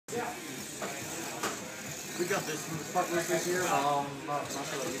We got this part this year. Not sure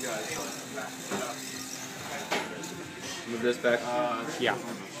about you guys. Move this back. Yeah.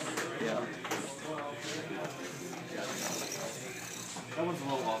 Yeah. That one's a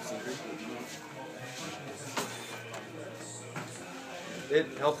little off center. It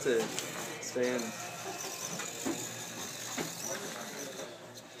helped to stay in.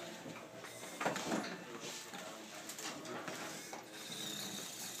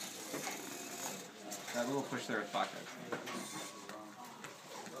 That little push there at back.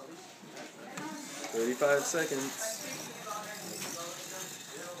 35 seconds.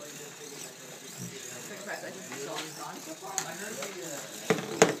 35 seconds is all gone so far?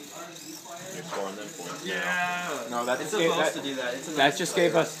 You're scoring them points. Yeah. No, that's It's supposed to do that. It's a that just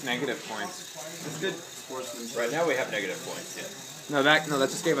gave us negative points. It's good sportsmanship. Right now we have negative points, yeah. No, that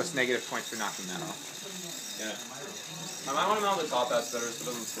just gave us negative points for knocking that off. Yeah. I might want to mount the top ass better so it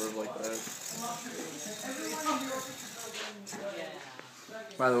doesn't swerve like that.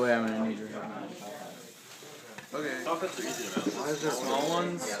 By the way, I'm gonna need your help. Okay. Top hats are easy to mount. Why is there small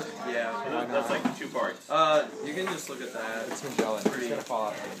ones? Yeah. That's like 2 parts. You can just look at that. It's Magellan. It's gonna fall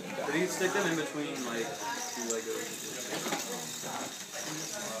out. But you can stick them in between like 2 Legos.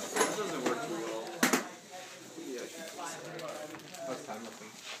 That doesn't work too well. What's time looking?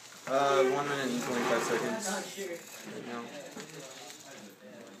 1 minute and 25 seconds. Right now.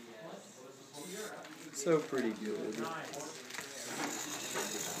 So pretty good.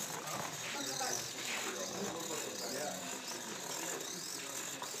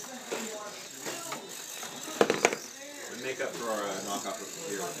 We make up for our knockoff of the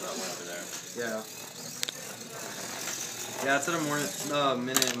here with that one over there. Yeah. Yeah, it's at a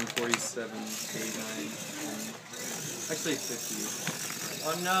minute and 47, 89. Actually 50.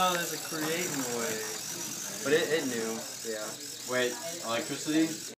 Oh no, there's a create noise. But it knew. Yeah. Wait, electricity?